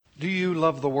Do you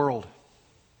love the world?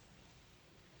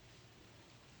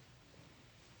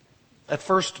 At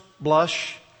first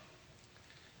blush,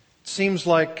 it seems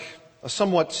like a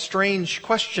somewhat strange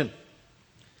question.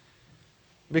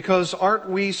 Because aren't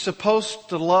we supposed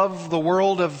to love the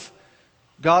world of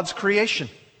God's creation?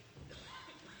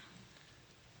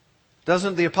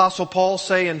 Doesn't the Apostle Paul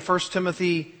say in 1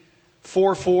 Timothy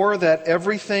 4:4 that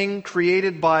everything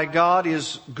created by God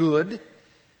is good,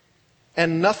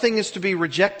 and nothing is to be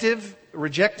rejected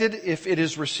if it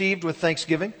is received with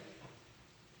thanksgiving?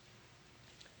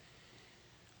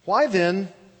 Why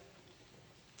then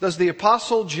does the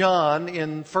Apostle John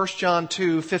in 1 John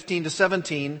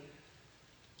 2:15-17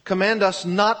 command us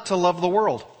not to love the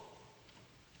world?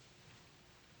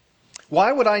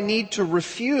 Why would I need to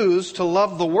refuse to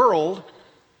love the world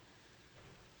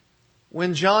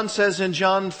when John says in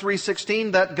John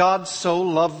 3:16 that God so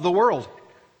loved the world?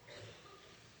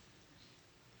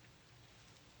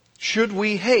 Should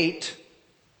we hate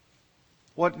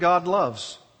what God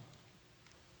loves?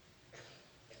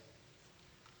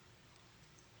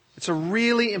 It's a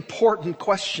really important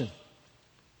question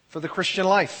for the Christian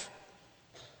life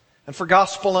and for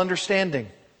gospel understanding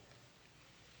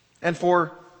and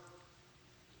for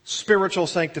spiritual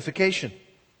sanctification.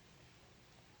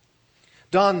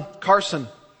 Don Carson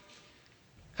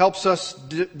helps us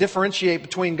differentiate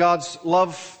between God's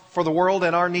love for the world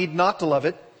and our need not to love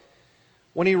it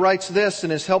when he writes this in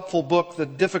his helpful book, The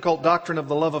Difficult Doctrine of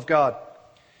the Love of God.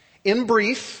 In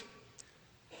brief,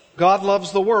 God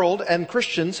loves the world and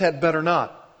Christians had better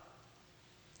not.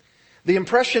 The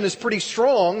impression is pretty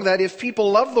strong that if people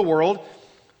love the world,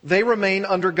 they remain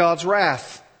under God's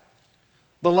wrath.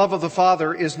 The love of the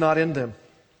Father is not in them.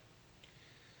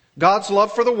 God's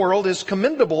love for the world is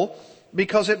commendable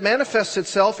because it manifests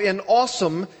itself in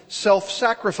awesome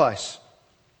self-sacrifice.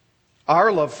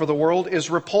 Our love for the world is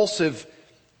repulsive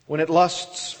when it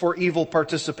lusts for evil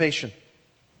participation.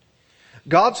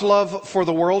 God's love for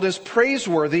the world is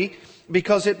praiseworthy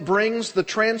because it brings the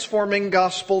transforming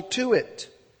gospel to it.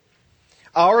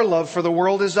 Our love for the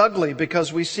world is ugly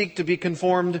because we seek to be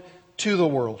conformed to the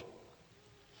world.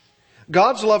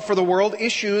 God's love for the world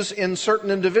issues in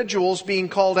certain individuals being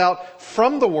called out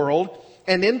from the world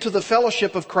and into the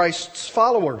fellowship of Christ's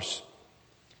followers.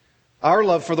 Our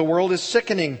love for the world is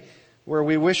sickening, where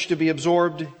we wish to be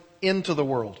absorbed into the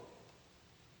world.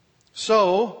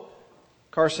 So,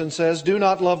 Carson says, do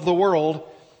not love the world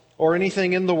or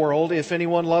anything in the world. If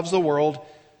anyone loves the world,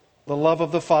 the love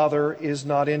of the Father is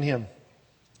not in him.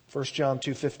 1 John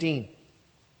 2:15.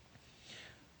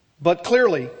 But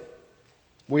clearly,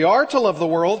 we are to love the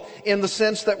world in the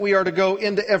sense that we are to go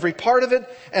into every part of it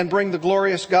and bring the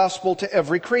glorious gospel to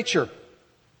every creature.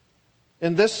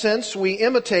 In this sense, we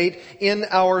imitate in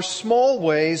our small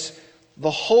ways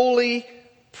the holy,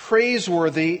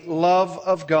 praiseworthy love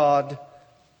of God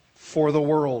for the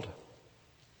world.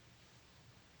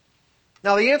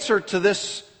 Now, the answer to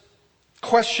this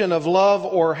question of love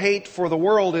or hate for the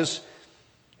world is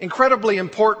incredibly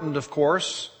important, of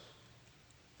course,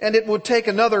 and it would take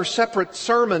another separate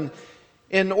sermon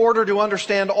in order to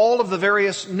understand all of the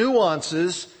various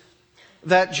nuances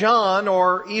that John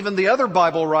or even the other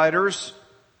Bible writers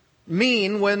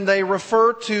mean when they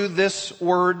refer to this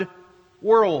word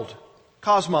world,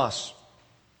 cosmos.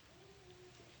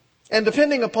 And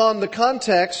depending upon the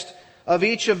context of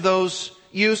each of those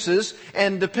uses,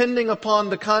 and depending upon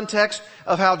the context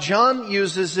of how John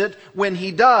uses it when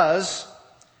he does,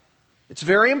 it's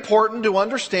very important to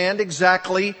understand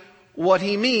exactly what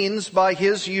he means by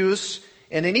his use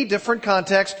in any different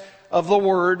context of the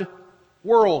word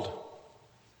world.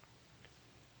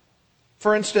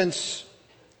 For instance,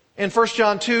 in 1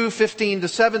 John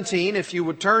 2:15-17, if you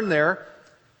would turn there,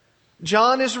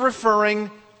 John is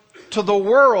referring to the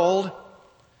world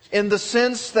in the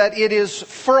sense that it is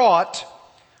fraught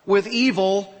with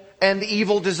evil and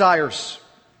evil desires.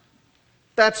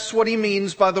 That's what he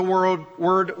means by the word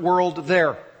world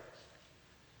there.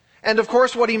 And of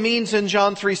course, what he means in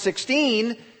John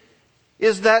 3:16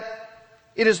 is that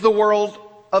it is the world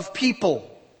of people,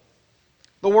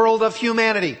 the world of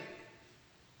humanity.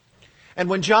 And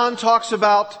when John talks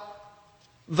about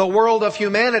the world of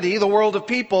humanity, the world of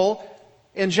people,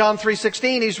 in John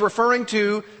 3:16, he's referring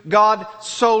to God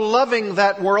so loving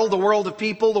that world, the world of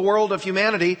people, the world of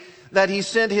humanity, that he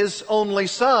sent his only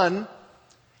Son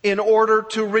in order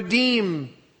to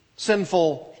redeem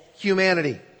sinful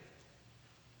humanity.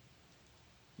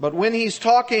 But when he's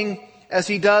talking, as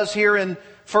he does here in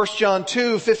 1 John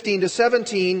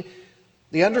 2:15-17,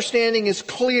 the understanding is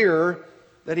clear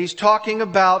that he's talking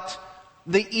about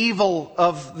the evil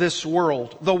of this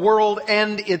world, the world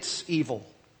and its evil.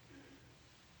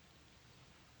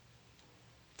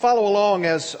 Follow along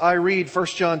as I read 1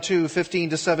 John 2,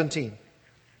 15 to 17.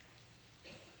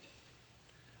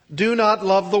 Do not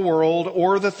love the world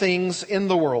or the things in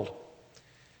the world.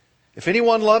 If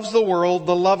anyone loves the world,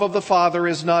 the love of the Father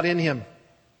is not in him.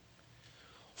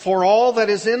 For all that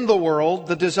is in the world,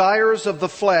 the desires of the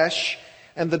flesh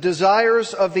and the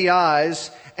desires of the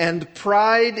eyes and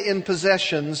pride in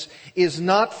possessions is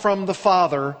not from the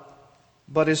Father,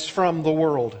 but is from the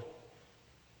world.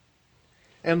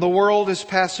 And the world is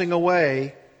passing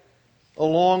away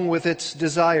along with its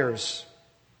desires.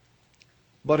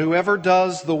 But whoever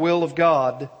does the will of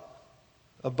God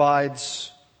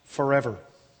abides forever.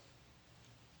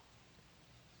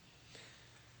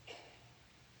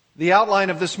 The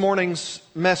outline of this morning's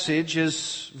message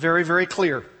is very, very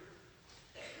clear.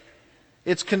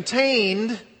 It's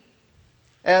contained,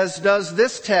 as does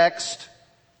this text,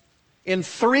 in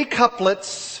 3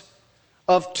 couplets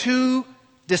of 2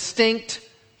 distinct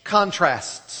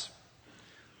contrasts.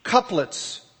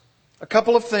 Couplets, a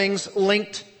couple of things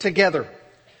linked together.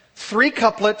 3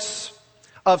 couplets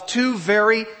of 2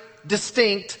 very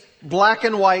distinct black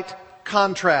and white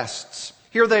contrasts.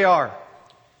 Here they are.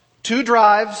 2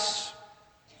 drives,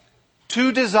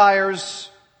 2 desires,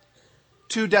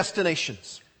 2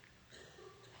 destinations.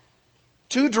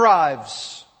 2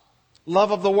 drives,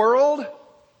 love of the world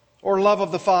or love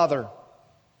of the Father.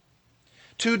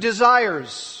 2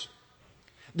 desires,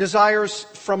 desires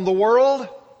from the world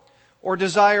or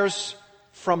desires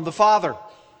from the Father.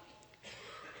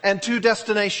 And 2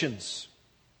 destinations,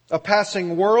 a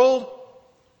passing world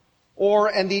or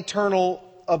an eternal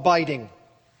abiding.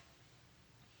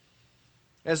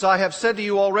 As I have said to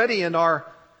you already in our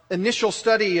initial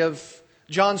study of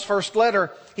John's first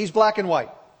letter, he's black and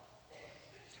white.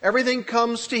 Everything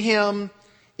comes to him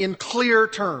in clear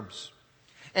terms.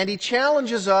 And he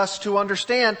challenges us to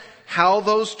understand how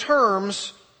those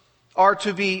terms are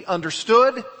to be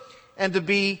understood and to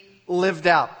be lived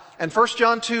out. And 1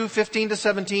 John 2, 15 to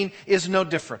 17 is no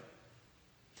different.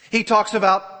 He talks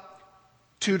about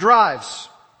 2 drives.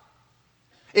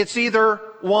 It's either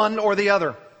one or the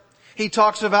other. He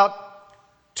talks about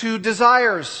 2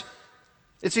 desires.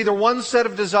 It's either one set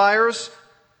of desires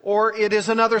or it is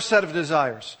another set of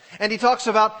desires. And he talks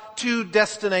about 2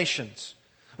 destinations.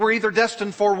 We're either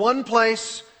destined for one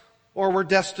place or we're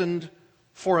destined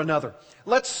for another.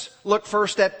 Let's look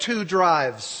first at 2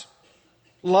 drives.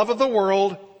 Love of the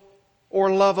world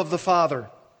or love of the Father.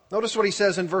 Notice what he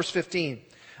says in verse 15.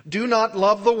 Do not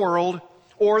love the world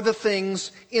or the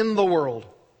things in the world.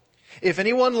 If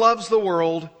anyone loves the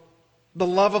world, the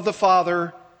love of the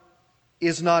Father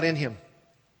is not in him.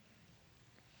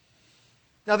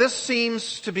 Now this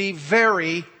seems to be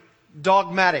very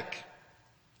dogmatic.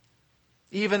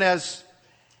 Even as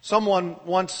someone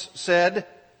once said,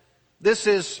 this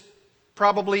is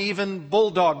probably even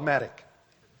bulldogmatic.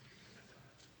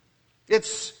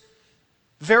 It's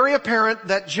very apparent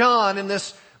that John, in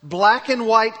this black and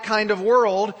white kind of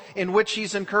world in which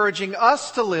he's encouraging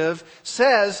us to live,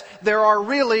 says there are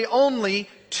really only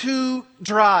 2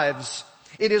 drives.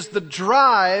 It is the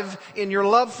drive in your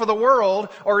love for the world,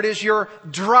 or it is your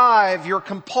drive, your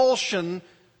compulsion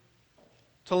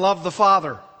to love the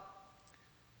Father.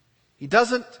 He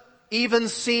doesn't even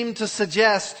seem to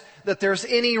suggest that there's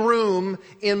any room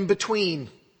in between.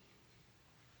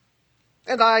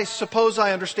 And I suppose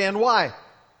I understand why.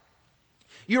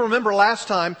 You remember last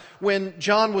time when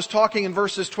John was talking in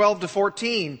verses 12 to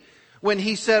 14, when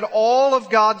he said all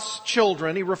of God's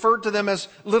children, he referred to them as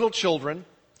little children,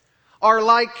 are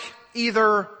like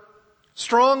either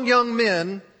strong young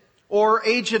men or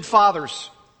aged fathers.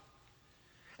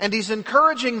 And he's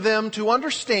encouraging them to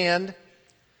understand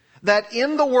that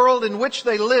in the world in which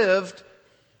they lived,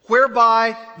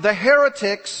 whereby the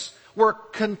heretics were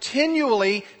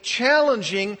continually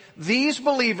challenging these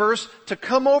believers to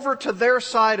come over to their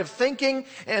side of thinking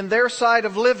and their side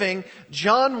of living,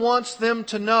 John wants them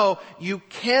to know you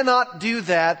cannot do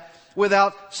that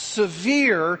without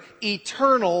severe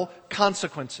eternal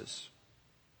consequences.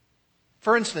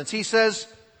 For instance, he says,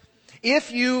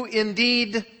 if you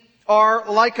indeed are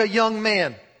like a young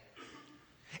man,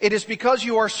 it is because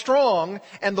you are strong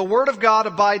and the Word of God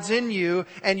abides in you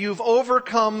and you've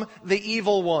overcome the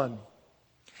evil one.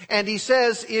 And he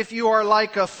says, if you are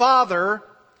like a father,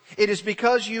 it is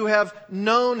because you have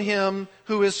known him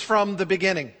who is from the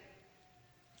beginning.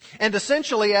 And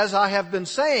essentially, as I have been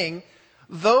saying,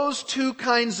 those 2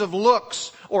 kinds of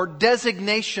looks or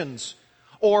designations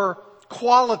or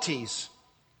qualities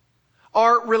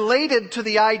are related to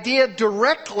the idea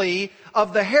directly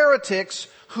of the heretics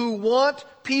who want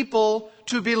people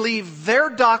to believe their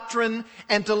doctrine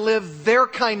and to live their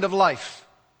kind of life.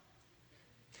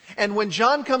 And when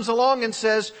John comes along and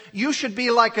says, you should be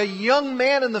like a young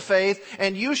man in the faith,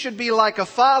 and you should be like a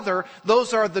father,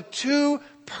 those are the two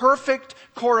perfect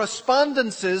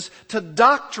correspondences to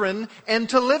doctrine and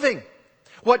to living.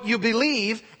 What you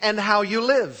believe and how you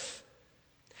live.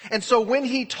 And so when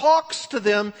he talks to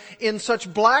them in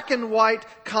such black and white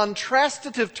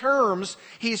contrastative terms,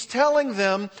 he's telling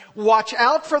them, watch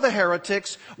out for the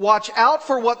heretics, watch out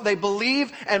for what they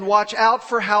believe, and watch out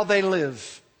for how they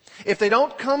live. If they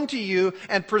don't come to you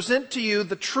and present to you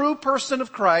the true person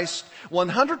of Christ,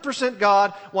 100%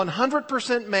 God,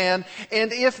 100% man,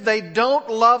 and if they don't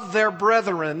love their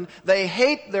brethren, they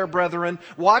hate their brethren,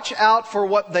 watch out for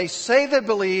what they say they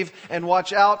believe and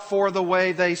watch out for the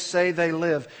way they say they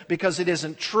live, because it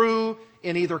isn't true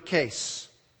in either case.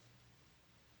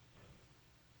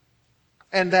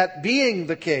 And that being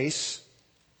the case,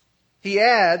 he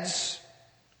adds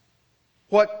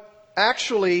what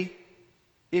actually,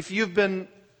 if you've been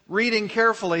reading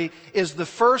carefully, is the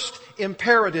first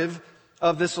imperative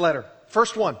of this letter.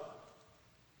 First one.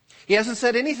 He hasn't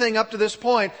said anything up to this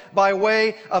point by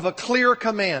way of a clear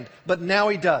command, but now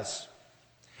he does.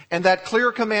 And that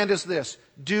clear command is this: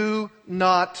 do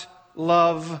not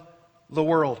love the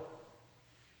world.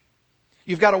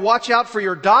 You've got to watch out for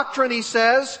your doctrine, he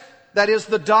says. That is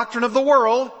the doctrine of the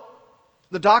world,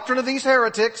 the doctrine of these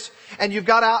heretics. And you've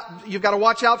got to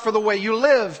watch out for the way you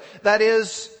live. That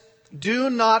is, do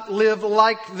not live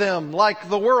like them, like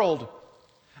the world.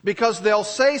 Because they'll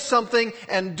say something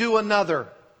and do another.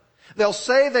 They'll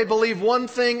say they believe one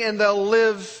thing and they'll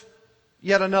live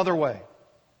yet another way.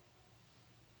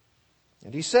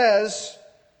 And he says,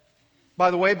 by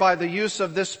the way, by the use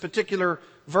of this particular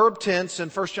verb tense in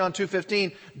 1 John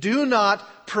 2:15, do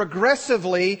not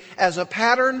progressively, as a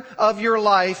pattern of your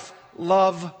life,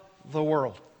 love the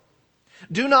world.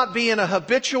 Do not be in a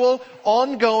habitual,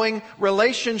 ongoing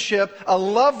relationship, a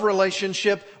love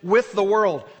relationship with the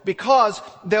world, because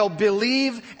they'll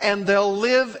believe and they'll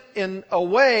live in a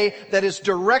way that is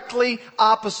directly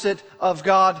opposite of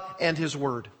God and His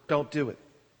Word. Don't do it.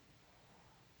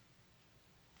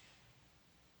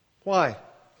 Why?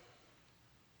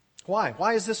 Why?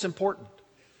 Why is this important?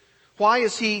 Why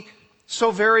is he so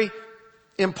very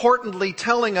importantly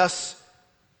telling us,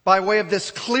 by way of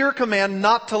this clear command,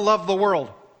 not to love the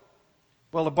world?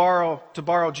 Well, to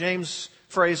borrow James'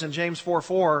 phrase in James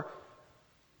 4:4,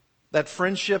 that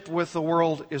friendship with the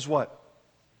world is what?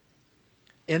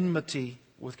 Enmity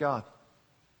with God.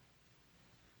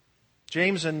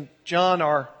 James and John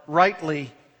are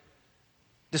rightly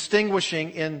distinguishing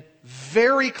in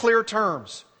very clear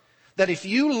terms that if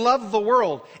you love the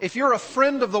world, if you're a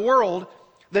friend of the world,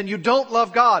 then you don't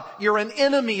love God. You're an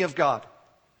enemy of God.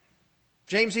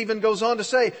 James even goes on to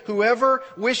say, whoever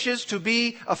wishes to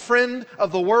be a friend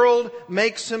of the world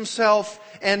makes himself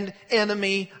an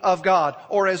enemy of God.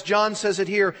 Or as John says it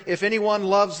here, if anyone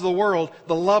loves the world,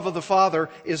 the love of the Father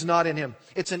is not in him.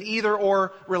 It's an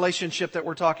either-or relationship that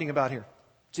we're talking about here.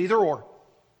 It's either-or.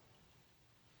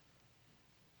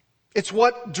 It's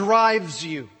what drives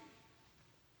you.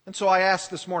 And so I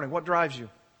asked this morning, what drives you?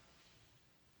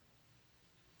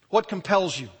 What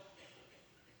compels you?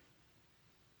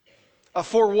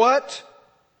 For what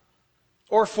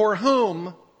or for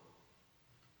whom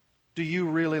do you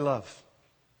really love?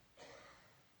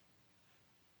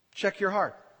 Check your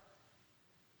heart.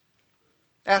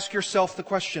 Ask yourself the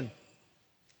question,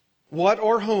 what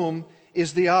or whom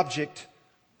is the object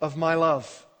of my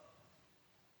love?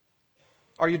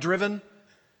 Are you driven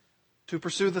to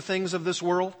pursue the things of this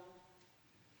world?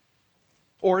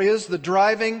 Or is the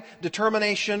driving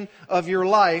determination of your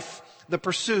life the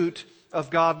pursuit of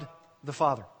God the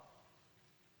Father?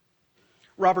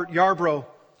 Robert Yarbrough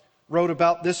wrote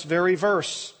about this very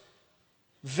verse.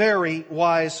 Very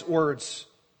wise words.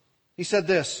 He said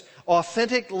this: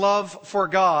 authentic love for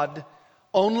God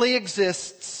only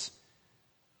exists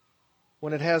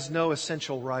when it has no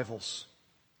essential rivals.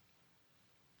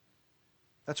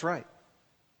 That's right.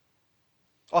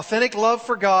 Authentic love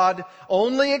for God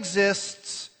only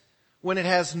exists when it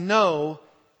has no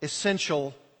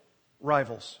essential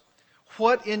rivals.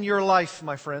 What in your life,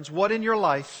 my friends, what in your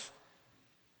life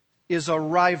is a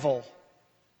rival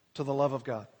to the love of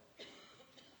God?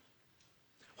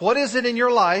 What is it in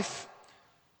your life?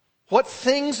 What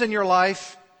things in your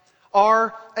life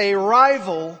are a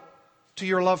rival to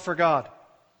your love for God?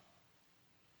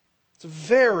 It's a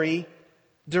very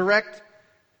direct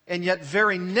and yet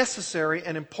very necessary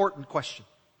and important question.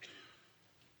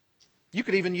 You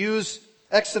could even use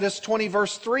Exodus 20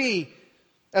 verse 3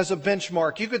 as a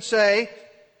benchmark. You could say,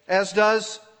 as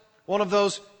does one of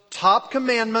those top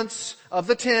commandments of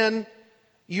the 10,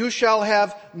 You shall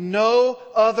have no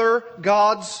other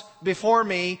gods before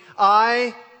me.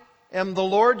 I am the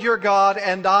Lord your God,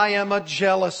 and I am a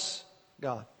jealous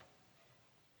God.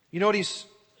 You know what he's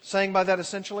saying by that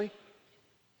essentially?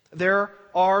 There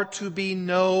are to be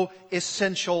no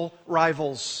essential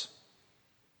rivals.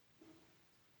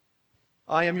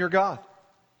 I am your God.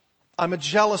 I'm a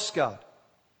jealous God.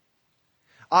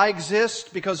 I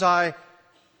exist because I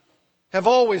have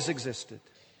always existed.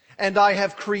 And I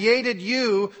have created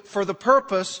you for the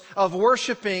purpose of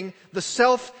worshiping the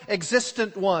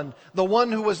self-existent one, the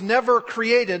one who was never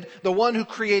created, the one who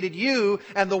created you,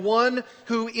 and the one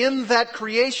who in that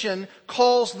creation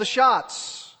calls the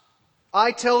shots.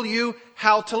 I tell you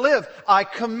how to live. I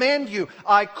command you.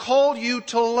 I call you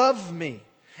to love me.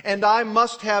 And I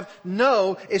must have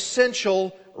no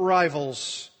essential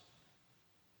rivals.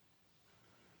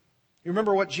 You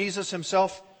remember what Jesus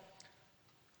himself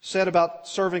said about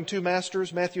serving two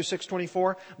masters, Matthew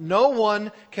 6:24? No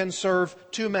one can serve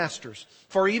two masters.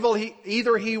 For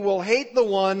either he will hate the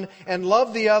one and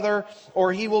love the other,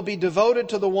 or he will be devoted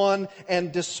to the one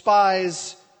and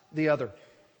despise the other.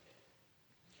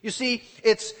 You see,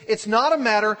 it's not a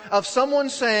matter of someone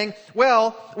saying,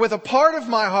 well, with a part of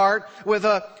my heart, with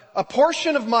a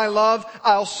portion of my love,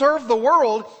 I'll serve the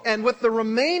world, and with the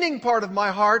remaining part of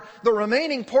my heart, the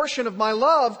remaining portion of my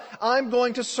love, I'm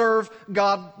going to serve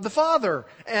God the Father.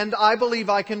 And I believe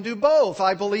I can do both.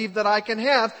 I believe that I can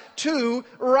have two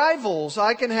rivals.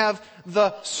 I can have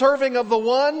the serving of the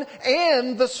one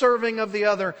and the serving of the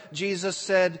other. Jesus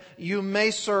said, you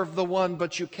may serve the one,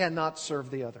 but you cannot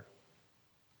serve the other.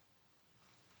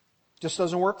 Just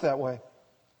doesn't work that way.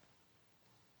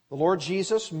 The Lord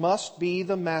Jesus must be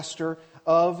the master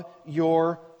of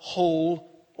your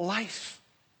whole life.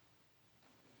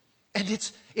 And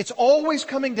it's always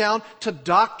coming down to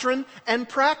doctrine and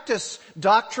practice,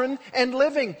 doctrine and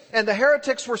living. And the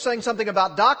heretics were saying something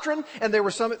about doctrine, and they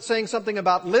were saying something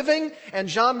about living. And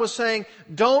John was saying,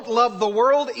 don't love the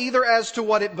world either as to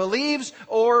what it believes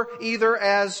or either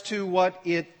as to what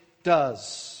it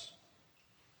does.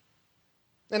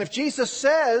 And if Jesus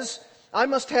says, I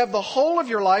must have the whole of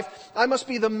your life, I must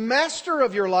be the master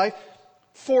of your life,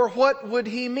 for what would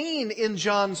he mean in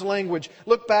John's language?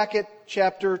 Look back at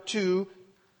chapter 2,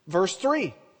 verse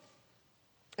 3.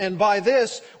 And by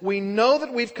this, we know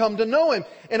that we've come to know him.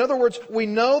 In other words, we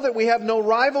know that we have no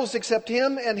rivals except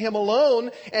him and him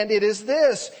alone, and it is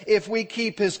this, if we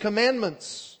keep his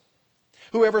commandments.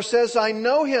 Whoever says, I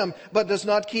know him, but does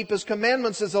not keep his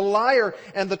commandments is a liar,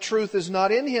 and the truth is not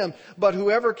in him. But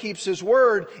whoever keeps his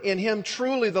word, in him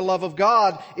truly the love of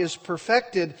God is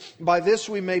perfected. By this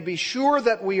we may be sure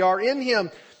that we are in him.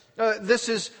 This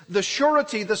is the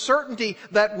surety, the certainty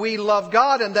that we love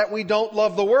God and that we don't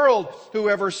love the world.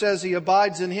 Whoever says he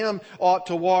abides in him ought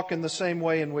to walk in the same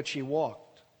way in which he walked.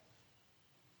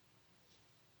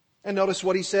 And notice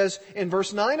what he says in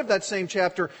verse 9 of that same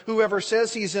chapter. Whoever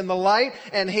says he's in the light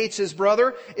and hates his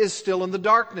brother is still in the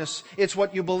darkness. It's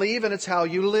what you believe and it's how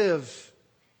you live.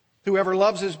 Whoever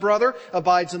loves his brother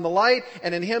abides in the light,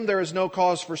 and in him there is no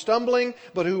cause for stumbling.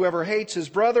 But whoever hates his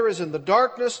brother is in the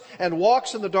darkness and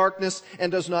walks in the darkness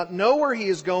and does not know where he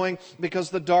is going because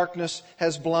the darkness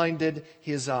has blinded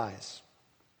his eyes.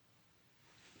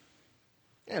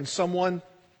 And someone,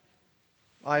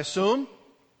 I assume,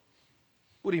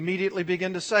 would immediately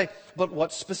begin to say, but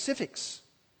what specifics?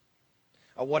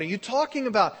 What are you talking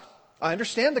about? I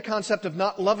understand the concept of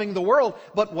not loving the world,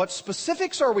 but what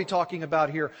specifics are we talking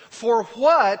about here? For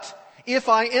what, if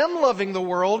I am loving the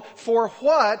world, for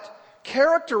what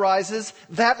characterizes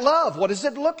that love? What does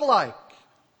it look like?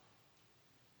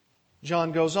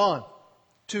 John goes on.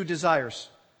 Two desires.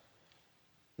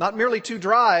 Not merely two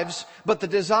drives, but the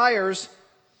desires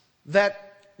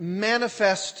that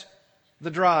manifest the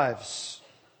drives.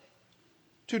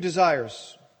 Two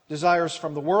desires. Desires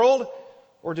from the world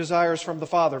or desires from the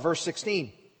Father. Verse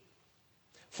 16.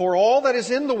 For all that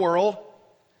is in the world,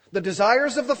 the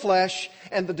desires of the flesh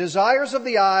and the desires of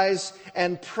the eyes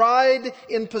and pride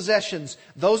in possessions.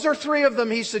 Those are three of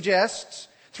them, he suggests.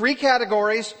 Three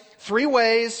categories, three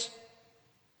ways,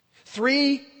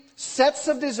 three sets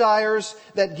of desires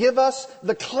that give us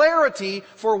the clarity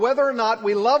for whether or not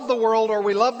we love the world or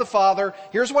we love the Father.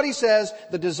 Here's what he says: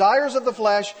 the desires of the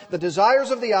flesh, the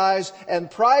desires of the eyes, and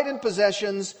pride in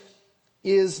possessions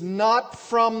is not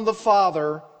from the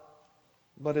Father,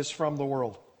 but is from the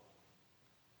world.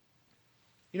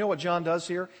 You know what John does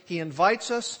here? He invites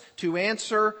us to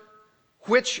answer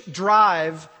which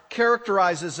drive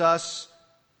characterizes us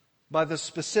by the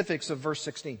specifics of verse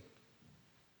 16.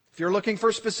 If you're looking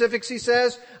for specifics, he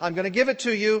says, I'm going to give it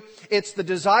to you. It's the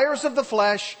desires of the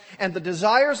flesh and the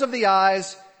desires of the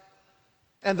eyes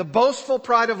and the boastful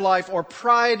pride of life, or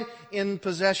pride in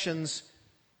possessions,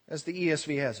 as the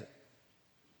ESV has it.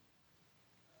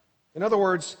 In other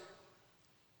words,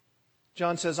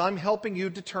 John says, I'm helping you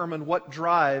determine what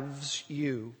drives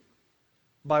you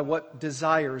by what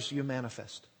desires you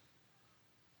manifest.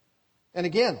 And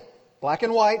again, black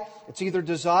and white, it's either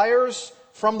desires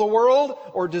from the world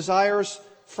or desires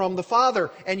from the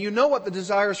Father. And you know what the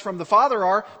desires from the Father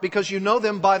are because you know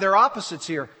them by their opposites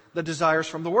here, the desires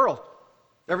from the world.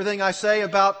 Everything I say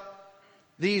about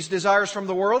these desires from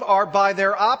the world are by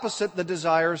their opposite the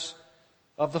desires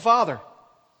of the Father.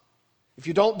 If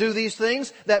you don't do these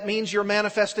things, that means you're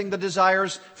manifesting the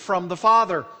desires from the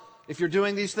Father. If you're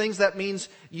doing these things, that means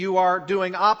you are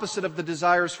doing opposite of the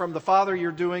desires from the Father.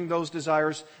 You're doing those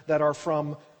desires that are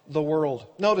from the world.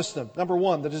 Notice them. Number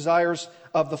one, the desires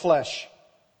of the flesh.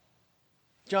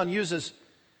 John uses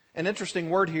an interesting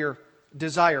word here,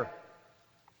 desire.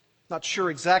 Not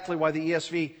sure exactly why the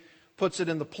ESV puts it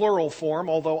in the plural form,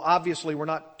 although obviously we're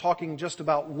not talking just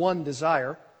about one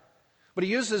desire. But he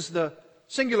uses the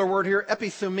singular word here,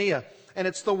 epithumia, and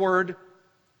it's the word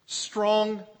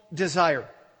strong desire.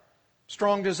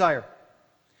 Strong desire.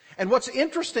 And what's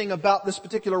interesting about this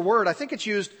particular word, I think it's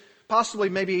used possibly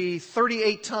maybe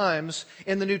 38 times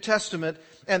in the New Testament,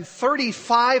 and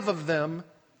 35 of them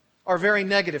are very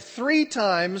negative. 3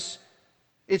 times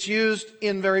it's used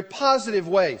in very positive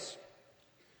ways.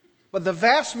 But the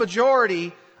vast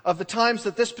majority of the times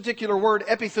that this particular word,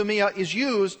 epithumia, is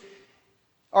used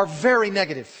are very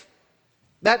negative.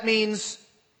 That means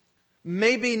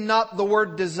maybe not the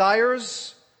word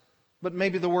desires, but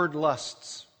maybe the word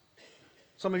lusts.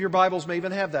 Some of your Bibles may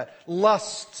even have that.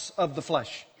 Lusts of the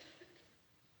flesh.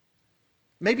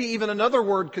 Maybe even another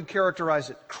word could characterize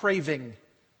it. Craving.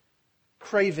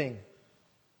 Craving.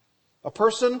 A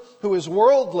person who is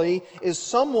worldly is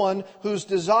someone whose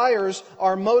desires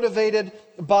are motivated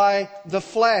by the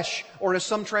flesh, or as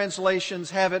some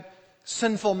translations have it,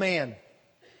 sinful man.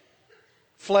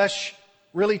 Flesh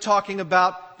really talking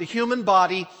about the human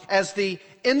body as the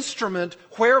instrument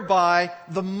whereby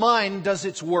the mind does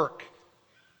its work.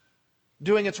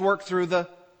 Doing its work through the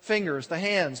fingers, the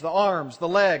hands, the arms, the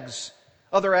legs,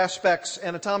 other aspects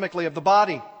anatomically of the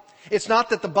body. It's not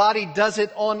that the body does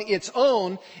it on its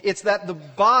own, it's that the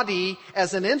body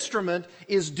as an instrument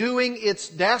is doing its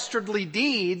dastardly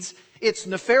deeds, its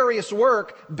nefarious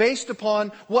work, based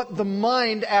upon what the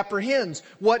mind apprehends,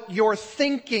 what your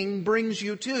thinking brings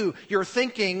you to. Your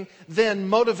thinking then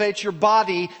motivates your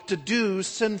body to do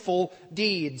sinful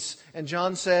deeds. And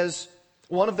John says,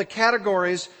 one of the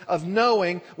categories of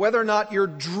knowing whether or not you're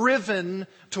driven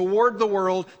toward the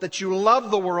world, that you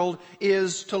love the world,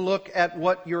 is to look at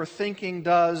what your thinking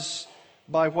does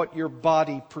by what your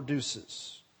body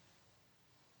produces.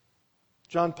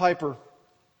 John Piper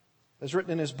has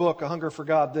written in his book, A Hunger for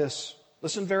God, this.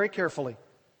 Listen very carefully.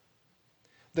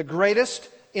 The greatest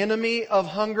enemy of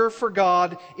hunger for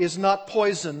God is not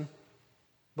poison,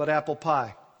 but apple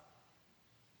pie.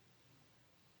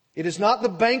 It is not the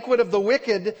banquet of the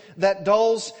wicked that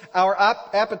dulls our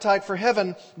appetite for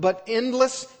heaven, but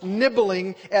endless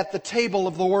nibbling at the table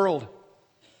of the world.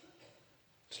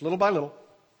 It's little by little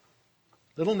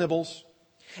nibbles.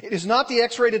 It is not the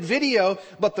X-rated video,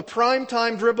 but the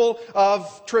prime-time dribble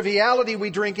of triviality we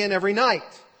drink in every night.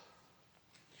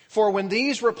 For when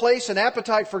these replace an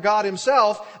appetite for God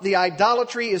Himself, the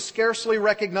idolatry is scarcely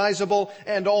recognizable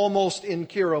and almost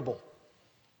incurable.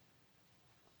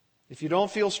 If you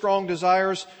don't feel strong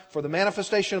desires for the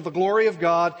manifestation of the glory of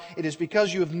God, it is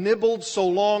because you have nibbled so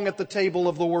long at the table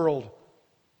of the world.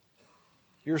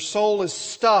 Your soul is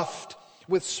stuffed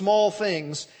with small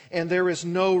things, and there is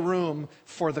no room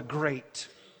for the great.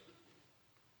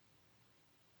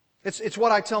 It's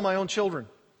what I tell my own children.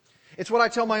 It's what I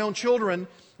tell my own children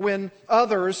when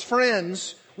others,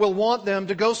 friends, will want them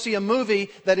to go see a movie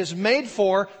that is made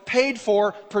for, paid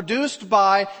for, produced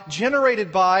by,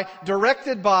 generated by,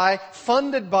 directed by,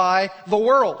 funded by the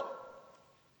world.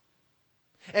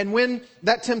 And when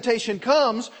that temptation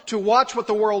comes to watch what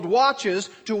the world watches,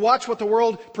 to watch what the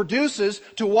world produces,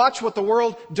 to watch what the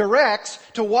world directs,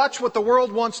 to watch what the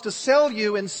world wants to sell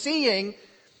you in seeing,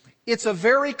 it's a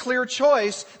very clear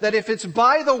choice that if it's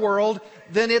by the world,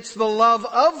 then it's the love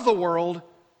of the world,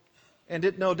 and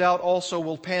it no doubt also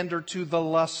will pander to the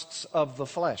lusts of the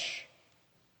flesh.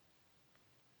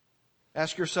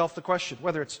 Ask yourself the question,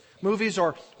 whether it's movies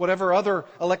or whatever other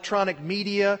electronic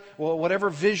media, or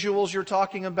whatever visuals you're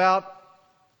talking about,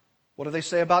 what do they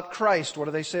say about Christ? What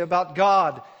do they say about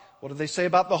God? What do they say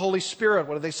about the Holy Spirit?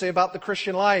 What do they say about the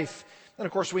Christian life? And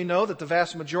of course we know that the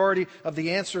vast majority of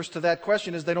the answers to that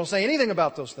question is they don't say anything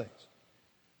about those things.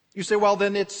 You say, well,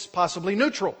 then it's possibly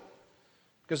neutral.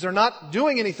 because they're not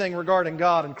doing anything regarding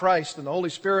God and Christ and the Holy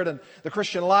Spirit and the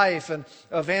Christian life and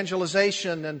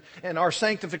evangelization and our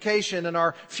sanctification and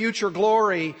our future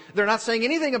glory. They're not saying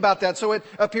anything about that, so it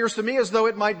appears to me as though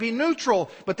it might be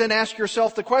neutral. But then ask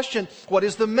yourself the question, what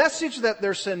is the message that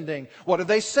they're sending? What are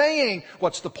they saying?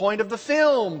 What's the point of the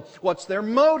film? What's their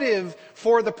motive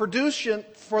for the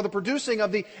producing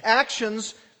of the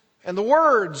actions and the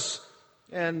words?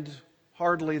 And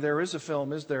hardly there is a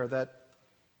film, is there, that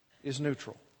is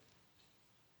neutral.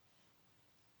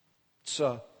 It's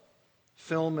a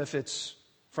film, if it's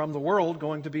from the world,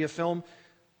 going to be a film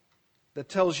that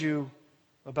tells you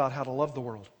about how to love the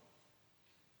world.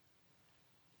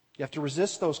 You have to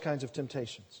resist those kinds of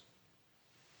temptations.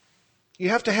 You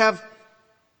have to have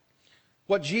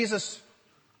what Jesus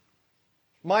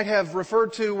might have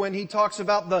referred to when He talks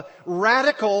about the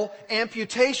radical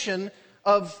amputation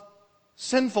of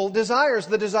sinful desires,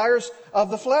 the desires of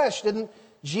the flesh. Didn't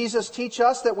Jesus teach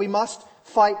us that we must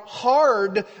fight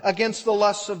hard against the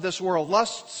lusts of this world?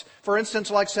 Lusts, for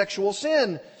instance, like sexual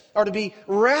sin, are to be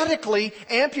radically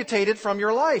amputated from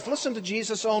your life. Listen to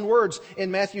Jesus' own words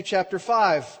in Matthew chapter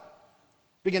 5,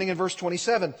 beginning in verse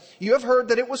 27. You have heard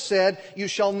that it was said, you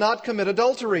shall not commit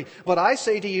adultery. But I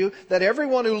say to you that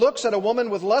everyone who looks at a woman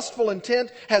with lustful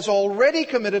intent has already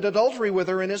committed adultery with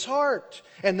her in his heart.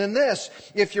 And then this,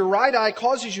 if your right eye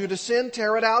causes you to sin,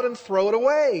 tear it out and throw it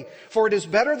away. For it is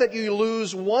better that you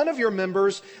lose one of your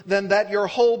members than that your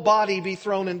whole body be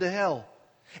thrown into hell.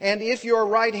 And if your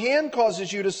right hand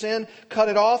causes you to sin, cut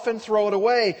it off and throw it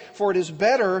away. For it is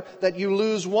better that you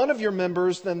lose one of your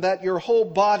members than that your whole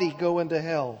body go into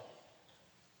hell.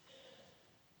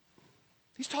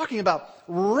 He's talking about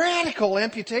radical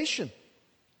amputation.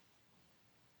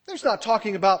 He's not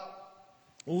talking about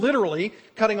literally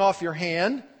cutting off your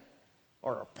hand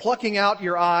or plucking out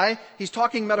your eye. He's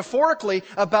talking metaphorically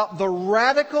about the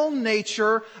radical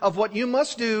nature of what you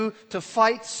must do to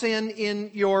fight sin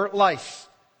in your life.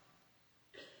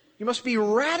 You must be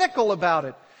radical about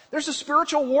it. There's a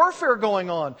spiritual warfare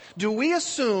going on. Do we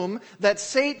assume that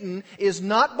Satan is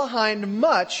not behind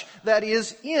much that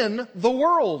is in the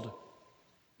world?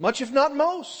 Much, if not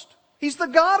most. He's the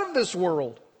god of this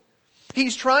world.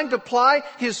 He's trying to ply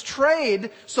his trade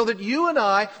so that you and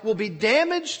I will be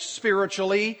damaged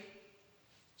spiritually,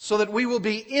 so that we will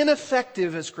be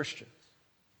ineffective as Christians.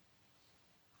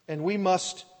 And we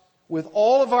must, with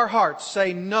all of our hearts,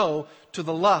 say no to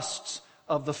the lusts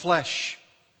of the flesh.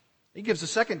 He gives a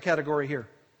second category here.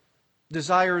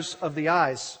 Desires of the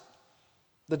eyes.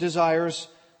 The desires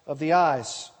of the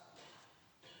eyes.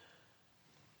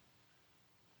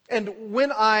 And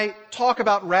when I talk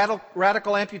about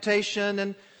radical amputation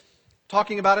and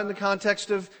talking about it in the context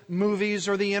of movies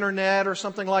or the internet or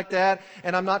something like that,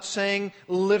 and I'm not saying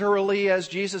literally, as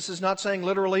Jesus is not saying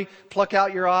literally, pluck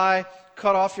out your eye,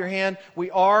 cut off your hand.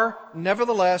 We are,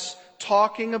 nevertheless,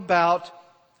 talking about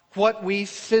what we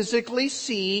physically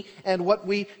see and what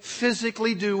we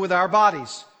physically do with our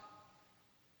bodies.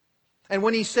 And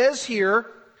when he says here,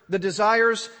 the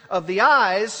desires of the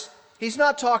eyes, he's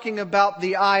not talking about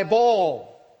the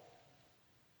eyeball.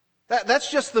 That's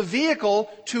just the vehicle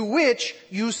to which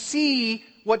you see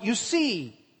what you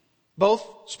see, both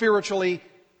spiritually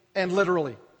and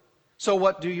literally. So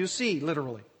what do you see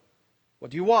literally?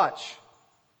 What do you watch?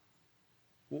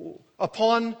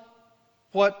 Upon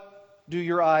what do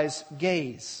your eyes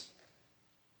gaze?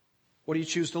 What do you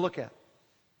choose to look at?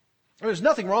 There's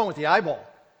nothing wrong with the eyeball.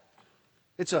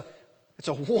 It's a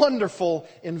wonderful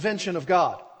invention of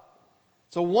God.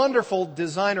 It's a wonderful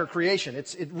designer creation.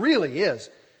 It really is.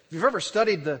 If you've ever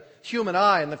studied the human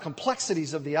eye and the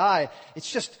complexities of the eye, it's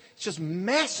just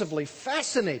massively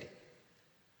fascinating.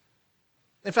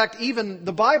 In fact, even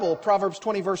the Bible, Proverbs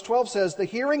 20 verse 12 says, the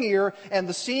hearing ear and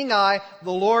the seeing eye,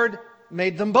 the Lord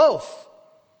made them both.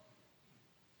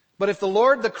 But if the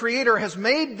Lord, the Creator, has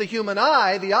made the human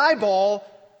eye, the eyeball,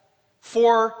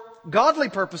 for godly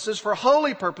purposes, for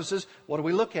holy purposes, what do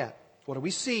we look at? What do we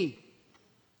see?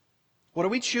 What are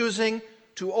we choosing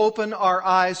to open our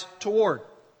eyes toward?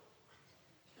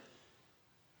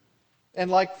 And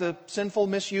like the sinful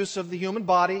misuse of the human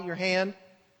body, your hand,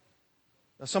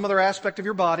 some other aspect of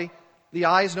your body, the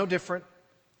eye is no different.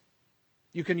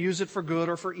 You can use it for good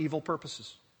or for evil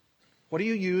purposes. What do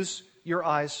you use your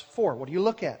eyes for? What do you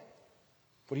look at?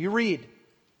 What do you read?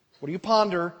 What do you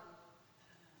ponder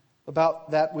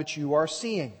about that which you are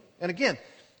seeing? And again,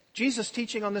 Jesus'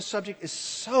 teaching on this subject is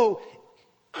so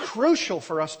crucial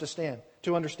for us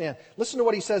to understand. Listen to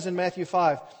what he says in Matthew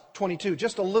 5:22,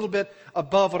 just a little bit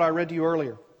above what I read to you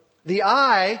earlier. The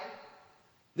eye,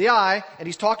 and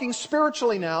he's talking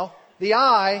spiritually now, the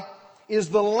eye is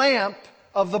the lamp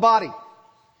of the body.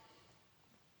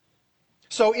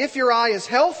 So if your eye is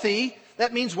healthy,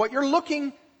 that means what you're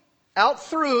looking out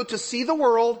through to see the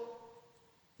world.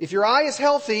 If your eye is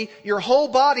healthy, your whole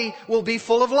body will be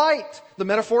full of light. The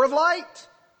metaphor of light.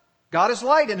 God is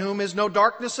light, in whom is no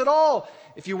darkness at all.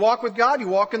 If you walk with God, you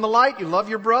walk in the light, you love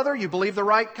your brother, you believe the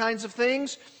right kinds of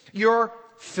things, you're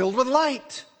filled with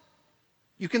light.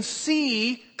 You can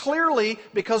see clearly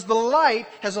because the light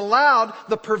has allowed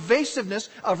the pervasiveness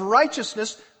of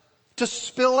righteousness to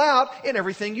spill out in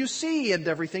everything you see and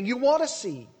everything you want to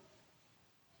see.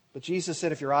 But Jesus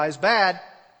said, if your eye is bad,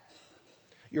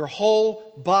 your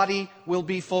whole body will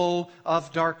be full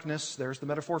of darkness. There's the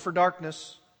metaphor for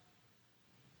darkness.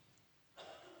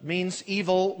 It means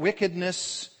evil,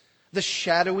 wickedness, the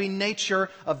shadowy nature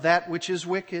of that which is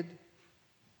wicked.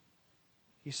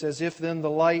 He says, if then the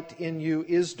light in you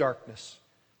is darkness,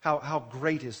 how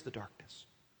great is the darkness?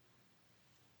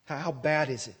 How bad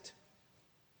is it?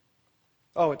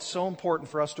 Oh, it's so important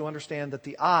for us to understand that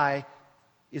the eye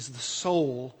is the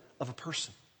soul of a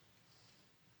person.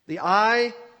 The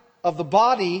eye of the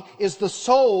body is the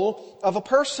soul of a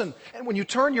person. And when you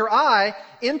turn your eye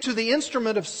into the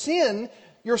instrument of sin,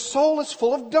 your soul is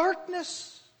full of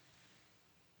darkness.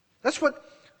 That's what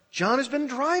John has been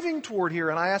driving toward here.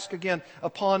 And I ask again,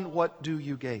 upon what do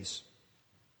you gaze?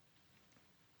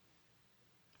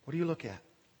 What do you look at?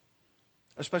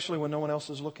 Especially when no one else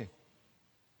is looking.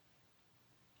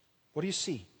 What do you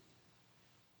see?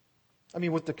 I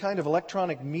mean, with the kind of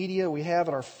electronic media we have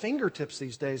at our fingertips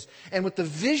these days, and with the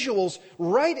visuals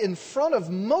right in front of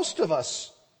most of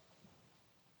us,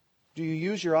 do you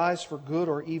use your eyes for good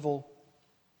or evil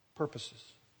purposes?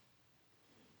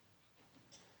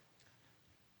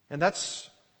 And that's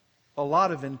a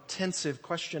lot of intensive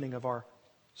questioning of our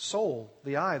soul,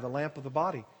 the eye, the lamp of the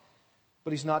body.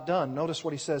 But he's not done. Notice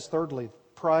what he says thirdly,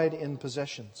 pride in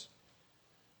possessions.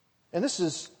 And this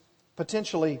is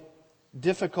potentially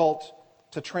difficult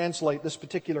to translate, this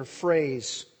particular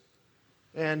phrase.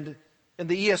 And in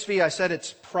the ESV I said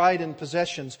it's pride in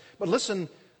possessions. But listen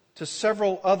to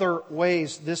several other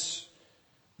ways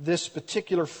this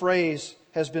particular phrase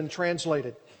has been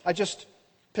translated. I just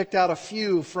picked out a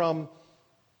few from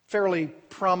fairly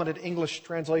prominent English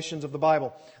translations of the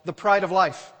Bible. The pride of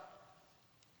life.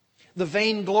 The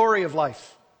vainglory of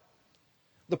life.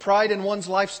 The pride in one's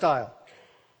lifestyle.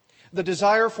 The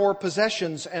desire for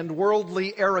possessions and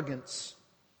worldly arrogance.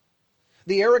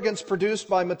 The arrogance produced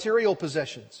by material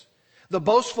possessions. The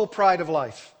boastful pride of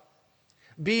life.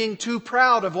 Being too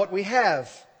proud of what we have.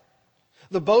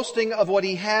 The boasting of what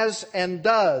he has and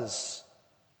does.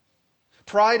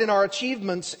 Pride in our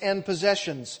achievements and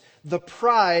possessions. The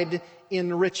pride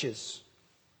in riches.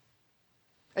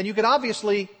 And you can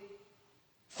obviously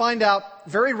find out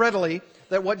very readily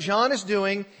that what John is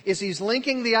doing is he's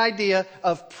linking the idea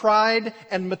of pride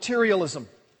and materialism.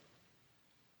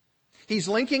 He's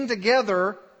linking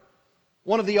together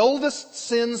one of the oldest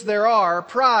sins there are,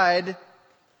 pride,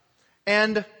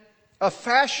 and a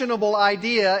fashionable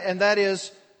idea, and that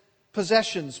is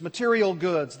possessions, material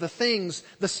goods, the things,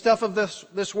 the stuff of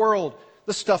this world,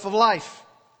 the stuff of life.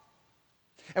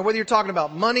 And whether you're talking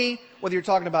about money, whether you're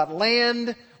talking about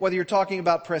land, whether you're talking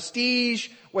about prestige,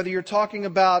 whether you're talking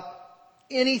about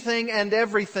anything and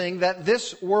everything that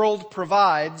this world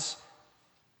provides,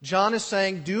 John is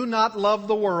saying, do not love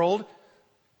the world,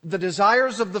 the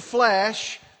desires of the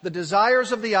flesh, the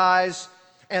desires of the eyes,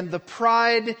 and the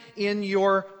pride in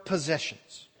your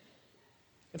possessions.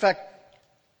 In fact,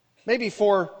 maybe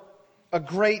for a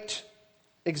great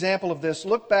example of this,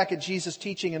 look back at Jesus'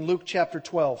 teaching in Luke chapter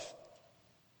 12.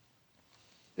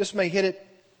 This may hit it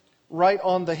right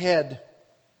on the head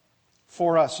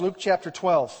for us. Luke chapter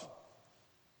 12.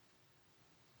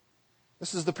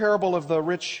 This is the parable of the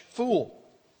rich fool.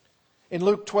 In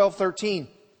Luke 12:13.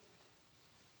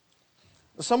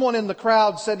 Someone in the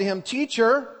crowd said to him,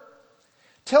 "Teacher,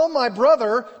 tell my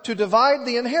brother to divide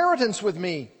the inheritance with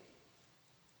me."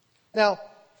 Now,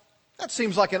 that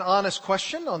seems like an honest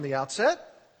question on the outset.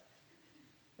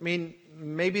 I mean,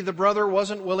 maybe the brother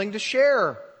wasn't willing to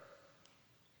share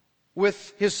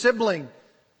with his sibling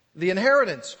the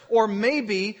inheritance. Or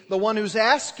maybe the one who's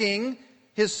asking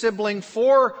his sibling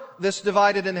for this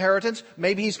divided inheritance,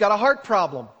 maybe he's got a heart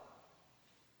problem.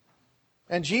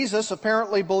 And Jesus,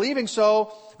 apparently believing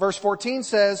so, verse 14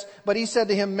 says, "But he said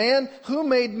to him, 'Man, who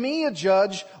made me a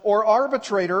judge or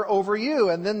arbitrator over you?'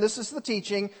 And then this is the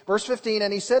teaching, verse 15,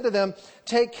 "And he said to them,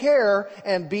 'Take care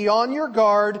and be on your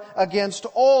guard against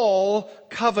all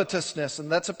covetousness.'"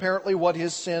 And that's apparently what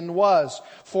his sin was.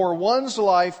 "For one's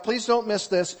life," please don't miss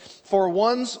this, "for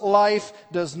one's life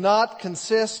does not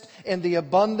consist in the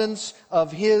abundance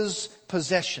of his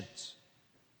possessions."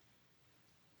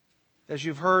 As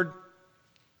you've heard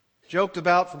joked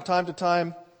about from time to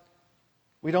time,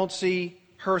 we don't see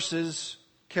hearses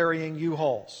carrying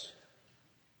U-Hauls.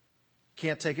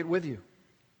 Can't take it with you.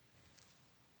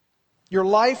 Your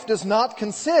life does not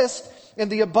consist in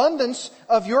the abundance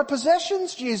of your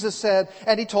possessions, Jesus said.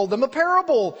 And He told them a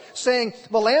parable, saying,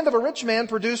 the land of a rich man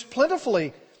produced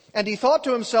plentifully. And he thought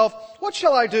to himself, what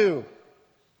shall I do?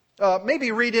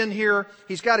 Maybe read in here,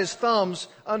 he's got his thumbs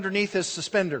underneath his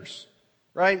suspenders.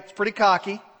 Right? It's pretty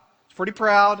cocky. It's pretty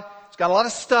proud. It's got a lot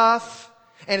of stuff.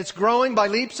 And it's growing by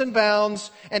leaps and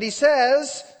bounds. And he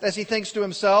says, as he thinks to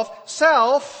himself,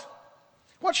 self,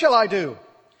 what shall I do?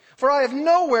 For I have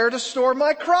nowhere to store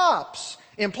my crops.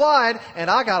 Implied, and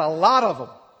I got a lot of them.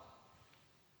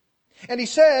 And he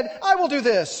said, I will do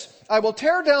this. I will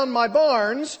tear down my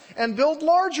barns and build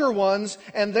larger ones,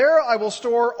 and there I will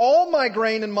store all my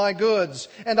grain and my goods.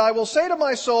 And I will say to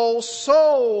my soul,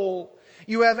 soul,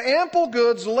 you have ample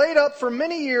goods laid up for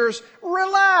many years.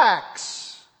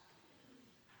 Relax.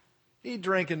 Eat,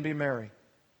 drink, and be merry.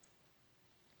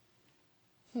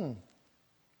 And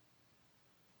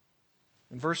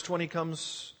verse 20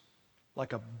 comes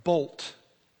like a bolt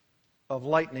of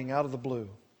lightning out of the blue.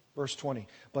 Verse 20.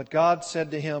 But God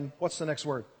said to him, what's the next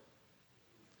word?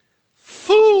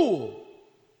 Fool!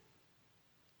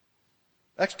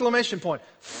 Exclamation point.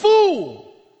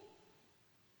 Fool!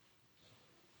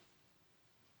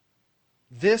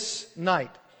 This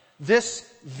night,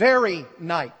 this very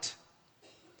night,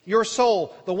 your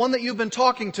soul, the one that you've been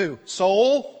talking to,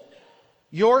 soul,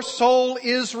 your soul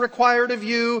is required of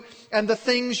you, and the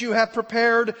things you have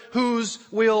prepared, whose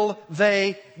will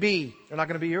they be? They're not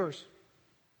going to be yours.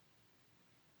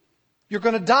 You're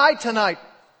going to die tonight,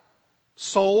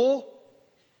 soul.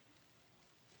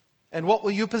 And what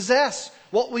will you possess?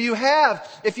 What will you have?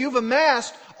 If you've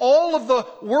amassed all of the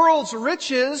world's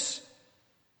riches,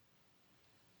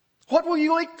 what will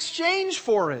you exchange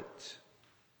for it?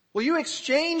 Will you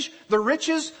exchange the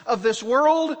riches of this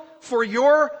world for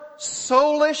your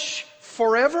soulish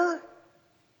forever?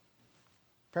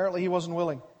 Apparently he wasn't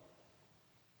willing.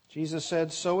 Jesus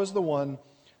said, so is the one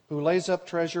who lays up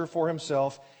treasure for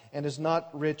himself and is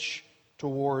not rich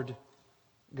toward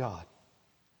God.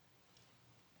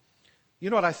 You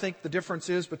know what I think the difference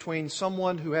is between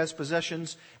someone who has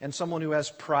possessions and someone who has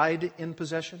pride in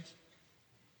possessions?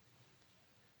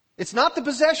 It's not the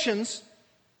possessions.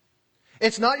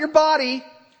 It's not your body.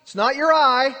 It's not your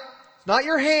eye. It's not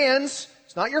your hands.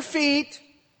 It's not your feet.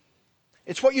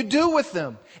 It's what you do with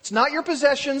them. It's not your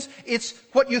possessions. It's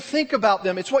what you think about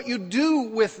them. It's what you do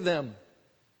with them.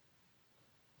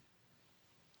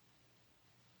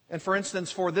 And for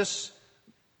instance, for this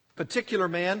particular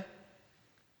man,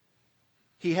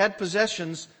 he had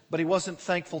possessions, but he wasn't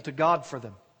thankful to God for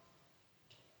them.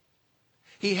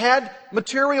 He had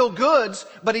material goods,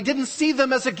 but he didn't see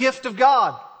them as a gift of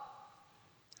God.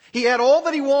 He had all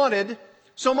that he wanted,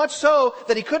 so much so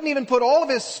that he couldn't even put all of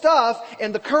his stuff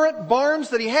in the current barns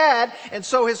that he had. And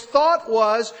so his thought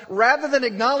was, rather than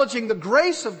acknowledging the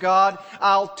grace of God,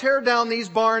 I'll tear down these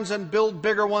barns and build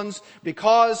bigger ones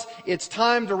because it's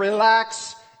time to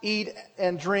relax, eat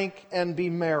and drink and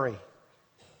be merry.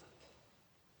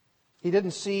 He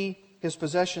didn't see his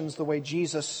possessions the way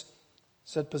Jesus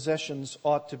said possessions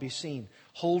ought to be seen.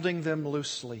 Holding them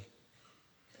loosely.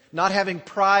 Not having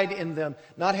pride in them.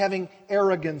 Not having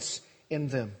arrogance in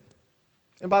them.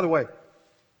 And by the way,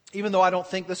 even though I don't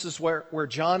think this is where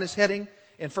John is heading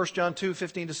in 1 John 2,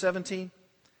 15 to 17,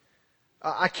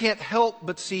 I can't help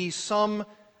but see some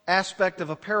aspect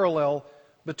of a parallel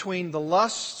between the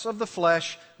lusts of the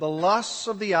flesh, the lusts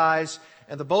of the eyes,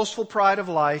 and the boastful pride of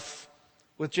life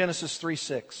with Genesis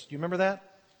 3:6. Do you remember that?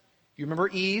 You remember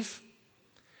Eve?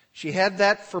 She had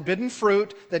that forbidden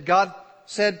fruit that God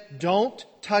said, don't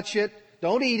touch it,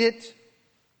 don't eat it.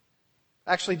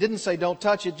 Actually didn't say don't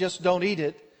touch it, just don't eat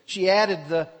it. She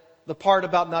added the part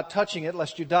about not touching it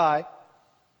lest you die,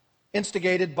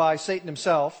 instigated by Satan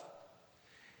himself.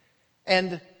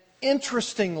 And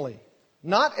interestingly,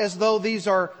 not as though these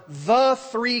are the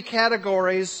three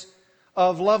categories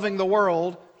of loving the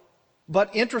world,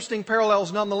 but interesting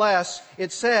parallels nonetheless.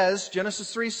 It says,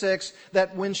 Genesis 3:6,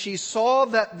 that when she saw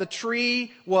that the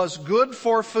tree was good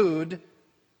for food,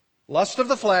 lust of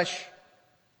the flesh,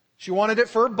 she wanted it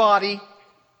for her body,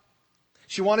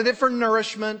 she wanted it for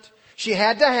nourishment, she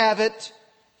had to have it,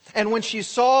 and when she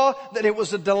saw that it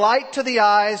was a delight to the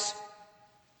eyes,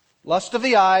 lust of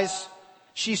the eyes,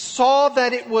 she saw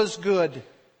that it was good.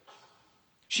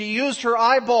 She used her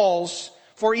eyeballs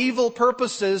for evil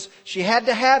purposes. She had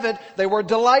to have it. They were a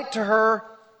delight to her.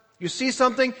 You see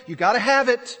something, you got to have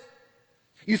it.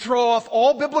 You throw off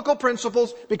all biblical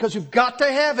principles because you've got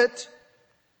to have it.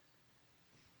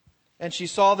 And she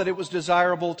saw that it was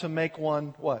desirable to make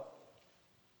one what?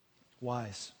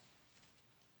 Wise.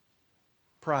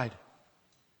 Pride.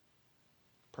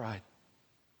 Pride.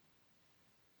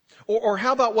 Or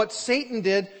how about what Satan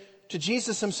did to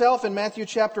Jesus himself in Matthew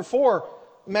chapter 4?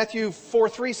 Matthew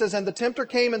 4:3 says, "And the tempter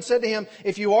came and said to him,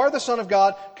 'If you are the Son of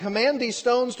God, command these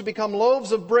stones to become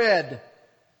loaves of bread.'"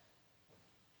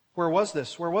 Where was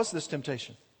this? Where was this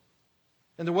temptation?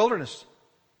 In the wilderness.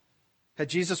 Had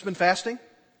Jesus been fasting?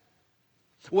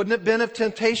 Wouldn't it have been a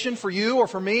temptation for you or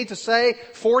for me to say,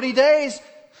 40 days,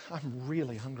 I'm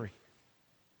really hungry?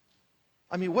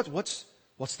 I mean,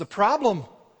 what's the problem?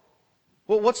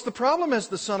 Well, what's the problem as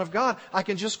the Son of God? I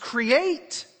can just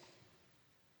create.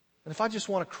 And if I just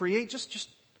want to create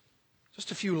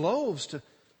just a few loaves to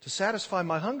satisfy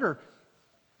my hunger,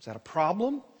 is that a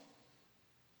problem?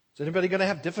 Is anybody going to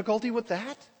have difficulty with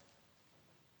that?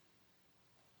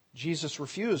 Jesus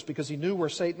refused because he knew where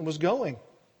Satan was going.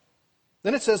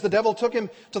 Then it says the devil took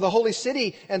him to the holy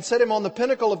city and set him on the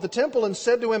pinnacle of the temple and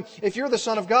said to him, "If you're the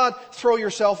Son of God, throw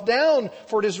yourself down,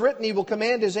 for it is written, he will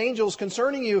command his angels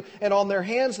concerning you, and on their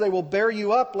hands they will bear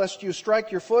you up, lest you strike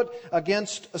your foot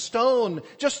against a stone."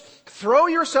 Just throw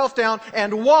yourself down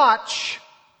and watch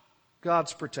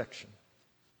God's protection.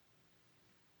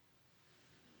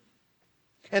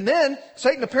 And then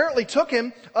Satan apparently took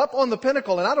him up on the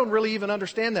pinnacle, and I don't really even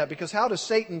understand that, because how does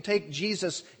Satan take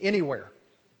Jesus anywhere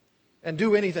and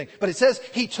do anything? But it says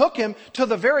he took him to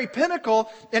the very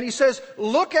pinnacle, and he says,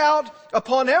 "Look out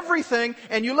upon everything,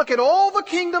 and you look at all the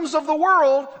kingdoms of the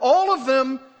world, all of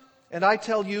them, and I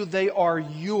tell you they are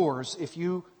yours if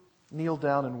you kneel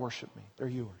down and worship me. They're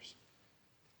yours."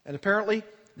 And apparently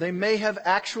they may have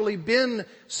actually been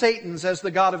Satan's as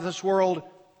the god of this world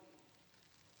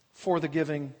for the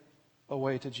giving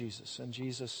away to Jesus. And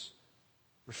Jesus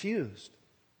refused.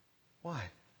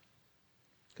 Why?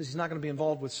 Because he's not going to be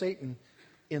involved with Satan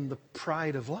in the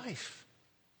pride of life.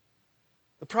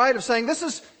 The pride of saying, this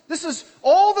is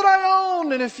all that I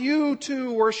own, and if you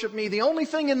too worship me, the only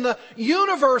thing in the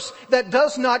universe that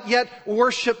does not yet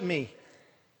worship me,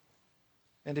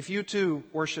 and if you too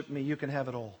worship me, you can have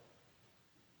it all.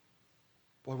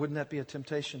 Boy, wouldn't that be a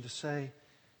temptation to say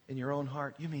in your own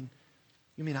heart, you mean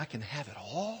I can have it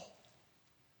all?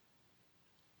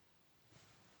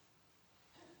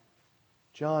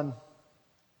 John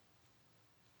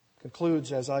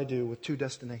concludes, as I do, with two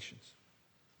destinations.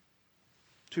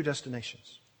 Two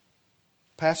destinations.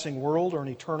 Passing world or an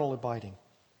eternal abiding.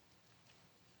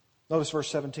 Notice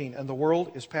verse 17. "And the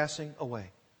world is passing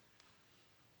away,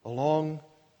 along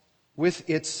with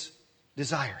its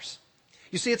desires."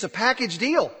 You see, it's a package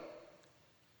deal.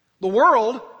 The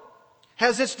world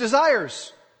has its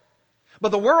desires. But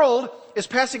the world is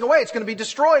passing away. It's going to be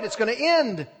destroyed. It's going to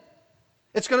end.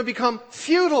 It's going to become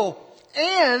futile.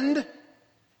 And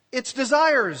its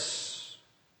desires.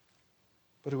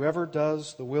 But whoever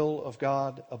does the will of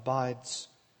God abides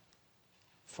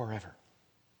forever.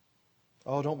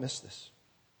 Oh, don't miss this.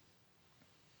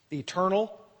 The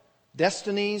eternal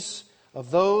destinies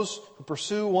of those who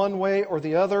pursue one way or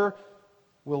the other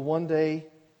will one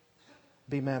day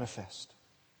be manifest.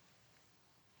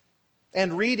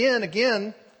 And read in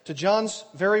again to John's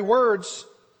very words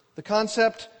the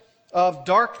concept of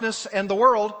darkness and the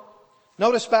world.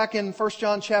 Notice back in 1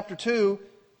 John chapter 2,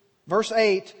 verse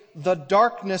 8, "The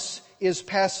darkness is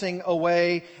passing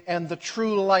away and the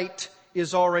true light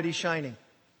is already shining."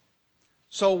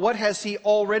 So what has he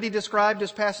already described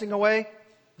as passing away?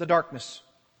 The darkness,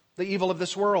 the evil of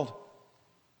this world.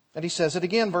 And he says it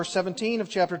again, verse 17 of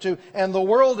chapter 2, "And the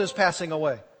world is passing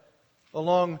away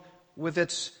along with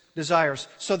its desires,"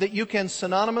 so that you can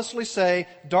synonymously say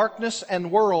darkness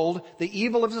and world, the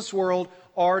evil of this world,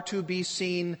 are to be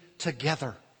seen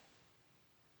together.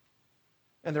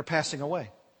 And they're passing away.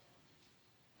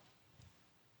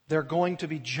 They're going to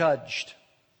be judged.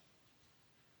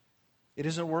 It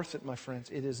isn't worth it, my friends.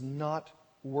 It is not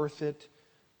worth it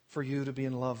for you to be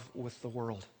in love with the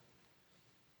world.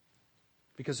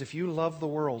 Because if you love the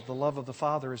world, the love of the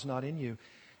Father is not in you.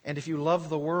 And if you love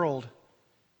the world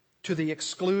to the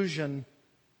exclusion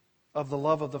of the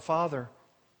love of the Father,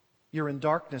 you're in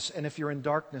darkness. And if you're in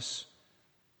darkness,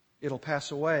 it'll pass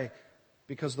away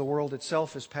because the world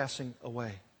itself is passing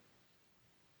away.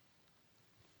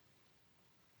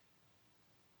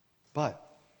 But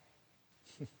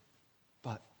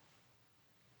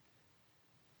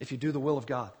if you do the will of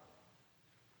God,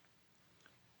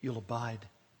 you'll abide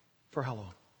for how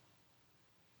long?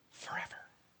 Forever.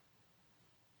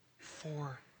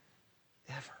 Forever.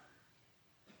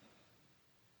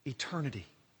 Eternity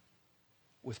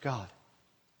with God,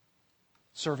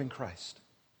 serving Christ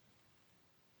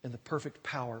in the perfect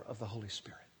power of the Holy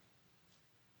Spirit.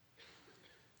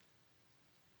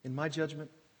 In my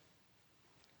judgment,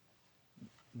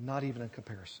 not even a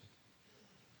comparison.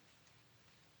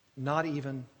 Not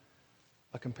even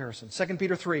a comparison. 2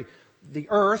 Peter 3, the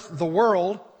earth, the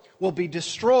world, will be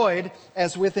destroyed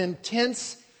as with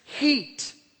intense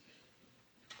heat.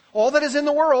 All that is in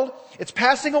the world, it's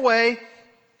passing away.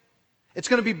 It's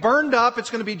going to be burned up. It's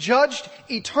going to be judged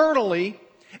eternally.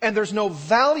 And there's no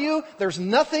value, there's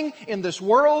nothing in this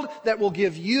world that will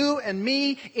give you and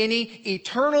me any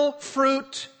eternal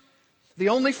fruit. The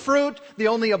only fruit, the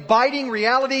only abiding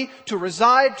reality to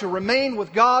reside, to remain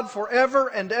with God forever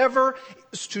and ever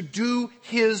is to do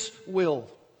His will.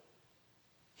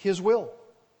 His will.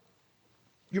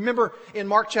 You remember in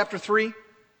Mark chapter 3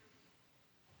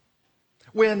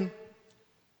 when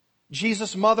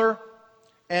Jesus' mother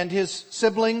and His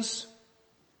siblings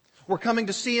were coming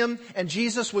to see Him, and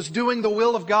Jesus was doing the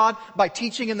will of God by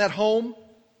teaching in that home.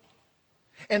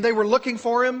 And they were looking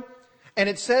for Him, and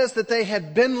it says that they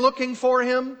had been looking for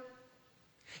Him.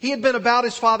 He had been about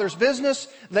His Father's business.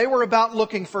 They were about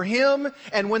looking for Him.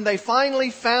 And when they finally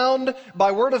found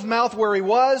by word of mouth where He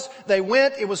was, they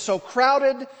went. It was so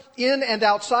crowded in and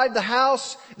outside the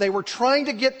house. They were trying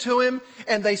to get to Him,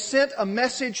 and they sent a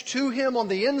message to Him on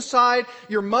the inside.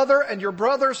 Your mother and your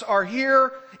brothers are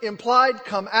here. Implied,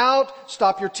 come out,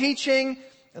 stop your teaching.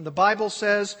 And the Bible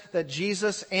says that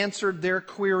Jesus answered their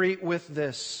query with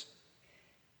this: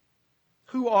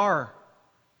 who are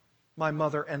my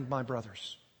mother and my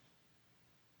brothers?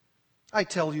 I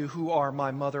tell you who are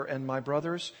my mother and my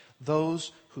brothers,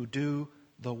 those who do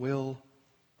the will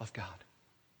of God.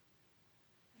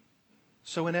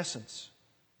 So in essence,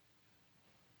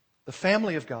 the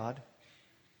family of God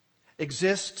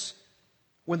exists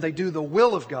when they do the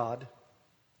will of God,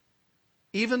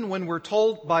 even when we're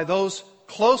told by those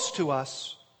close to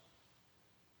us,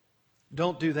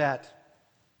 don't do that,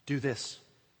 do this.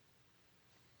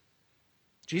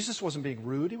 Jesus wasn't being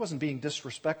rude. He wasn't being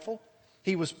disrespectful.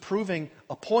 He was proving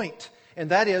a point. And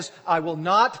that is, I will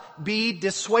not be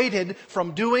dissuaded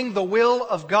from doing the will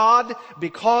of God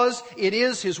because it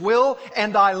is His will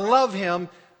and I love Him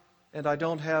and I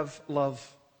don't have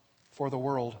love for the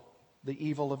world, the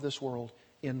evil of this world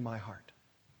in my heart.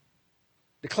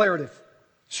 Declarative,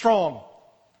 strong,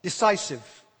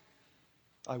 decisive.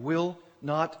 I will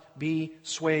not be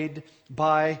swayed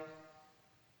by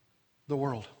the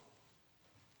world,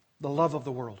 the love of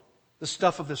the world, the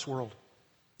stuff of this world,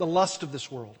 the lust of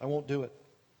this world. I won't do it.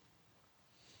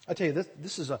 I tell you,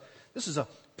 this is a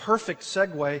perfect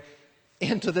segue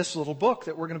into this little book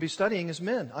that we're going to be studying as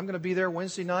men. I'm going to be there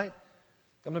Wednesday night.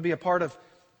 I'm going to be a part of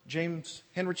James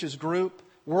Henrich's group,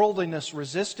 Worldliness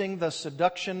Resisting the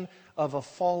Seduction of a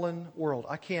Fallen World.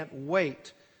 I can't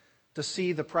wait to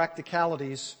see the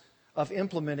practicalities of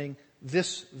implementing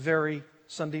this very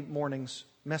Sunday morning's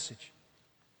message.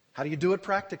 How do you do it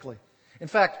practically? In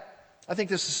fact, I think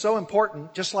this is so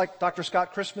important, just like Dr.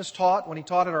 Scott Christmas taught when he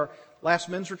taught at our last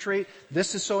men's retreat.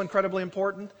 This is so incredibly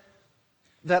important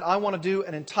that I want to do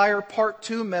an entire part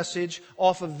 2 message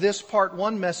off of this part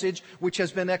 1 message, which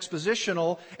has been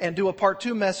expositional, and do a part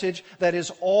 2 message that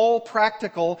is all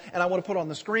practical. And I want to put on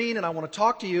the screen, and I want to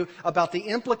talk to you about the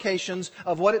implications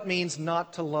of what it means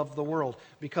not to love the world.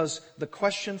 Because the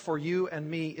question for you and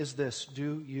me is this: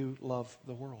 do you love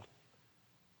the world?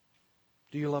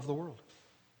 Do you love the world?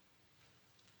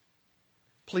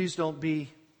 Please don't be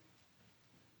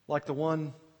like the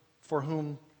one for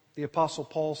whom the Apostle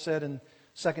Paul said in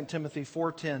 2 Timothy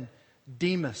 4:10,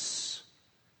 Demas,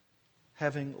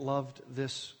 having loved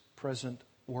this present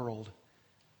world,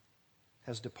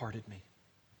 has departed me.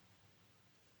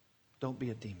 Don't be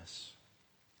a Demas.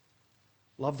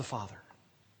 Love the Father,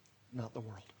 not the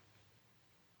world.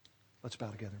 Let's bow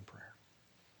together in prayer.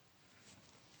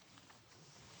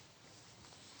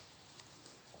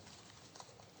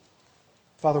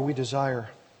 Father, we desire,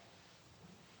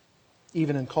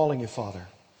 even in calling you Father,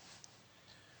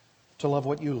 to love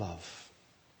what you love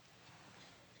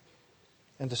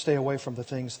and to stay away from the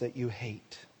things that you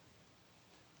hate.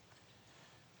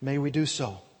 May we do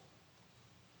so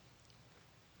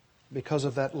because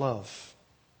of that love.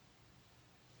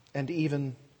 And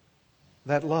even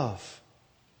that love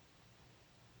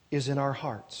is in our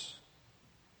hearts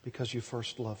because you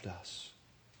first loved us.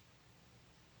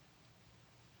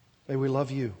 May we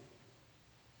love you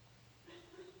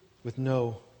with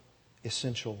no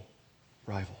essential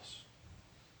rivals.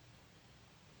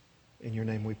 In your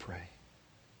name we pray.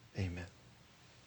 Amen.